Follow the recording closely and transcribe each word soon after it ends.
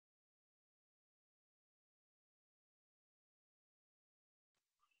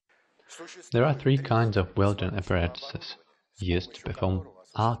There are three kinds of welding apparatuses used to perform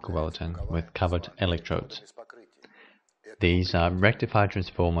arc welding with covered electrodes. These are rectifier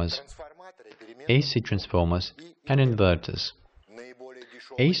transformers, AC transformers, and inverters.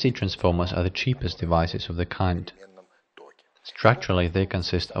 AC transformers are the cheapest devices of the kind. Structurally, they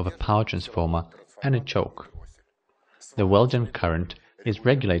consist of a power transformer and a choke. The welding current is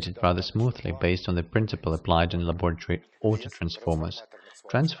regulated rather smoothly based on the principle applied in laboratory autotransformers.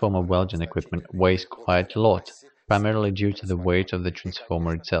 Transformer welding equipment weighs quite a lot, primarily due to the weight of the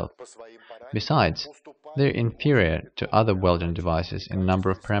transformer itself. Besides, they are inferior to other welding devices in a number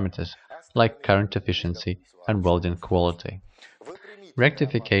of parameters, like current efficiency and welding quality.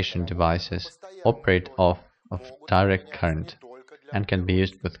 Rectification devices operate off of direct current and can be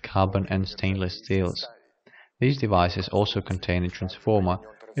used with carbon and stainless steels. These devices also contain a transformer,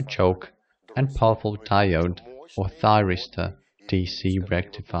 a choke, and powerful diode or thyristor DC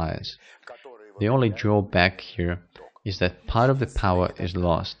rectifiers. The only drawback here is that part of the power is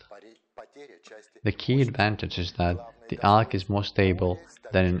lost. The key advantage is that the arc is more stable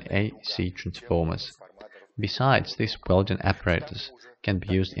than in AC transformers. Besides, this welding apparatus can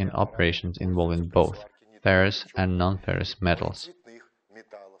be used in operations involving both ferrous and non-ferrous metals.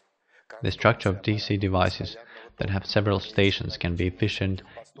 The structure of DC devices that have several stations can be efficient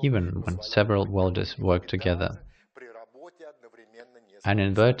even when several welders work together. An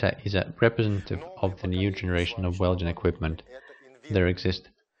inverter is a representative of the new generation of welding equipment. There exist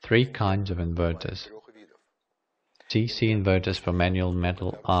three kinds of inverters: DC inverters for manual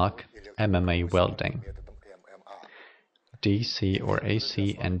metal arc MMA welding, DC or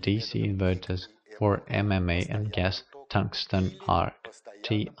AC and DC inverters for MMA and gas tungsten arc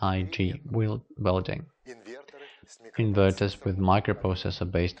TIG welding, inverters with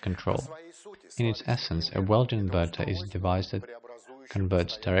microprocessor-based control. In its essence, a welding inverter is a device that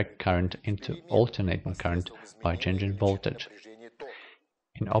converts direct current into alternating current by changing voltage.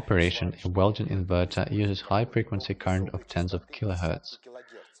 In operation, a welding inverter uses high-frequency current of tens of kHz.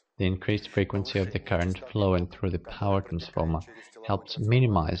 The increased frequency of the current flowing through the power transformer helps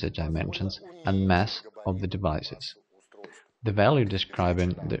minimize the dimensions and mass of the devices. The value describing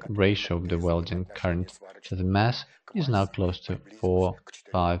the ratio of the welding current to the mass is now close to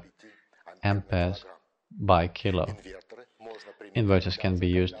 4-5 amperes by kilo. Inverters can be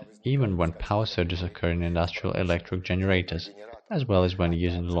used even when power surges occur in industrial electric generators, as well as when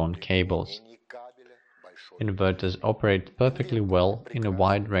using long cables. Inverters operate perfectly well in a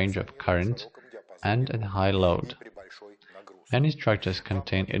wide range of currents and at high load. Many structures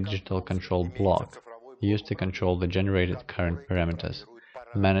contain a digital control block used to control the generated current parameters,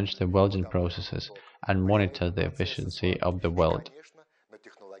 manage the welding processes, and monitor the efficiency of the weld.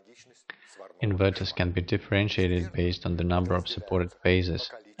 Inverters can be differentiated based on the number of supported phases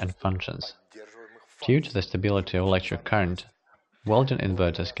and functions. Due to the stability of electric current, welding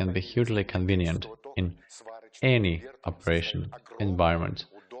inverters can be hugely convenient in any operation environment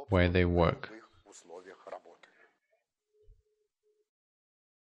where they work.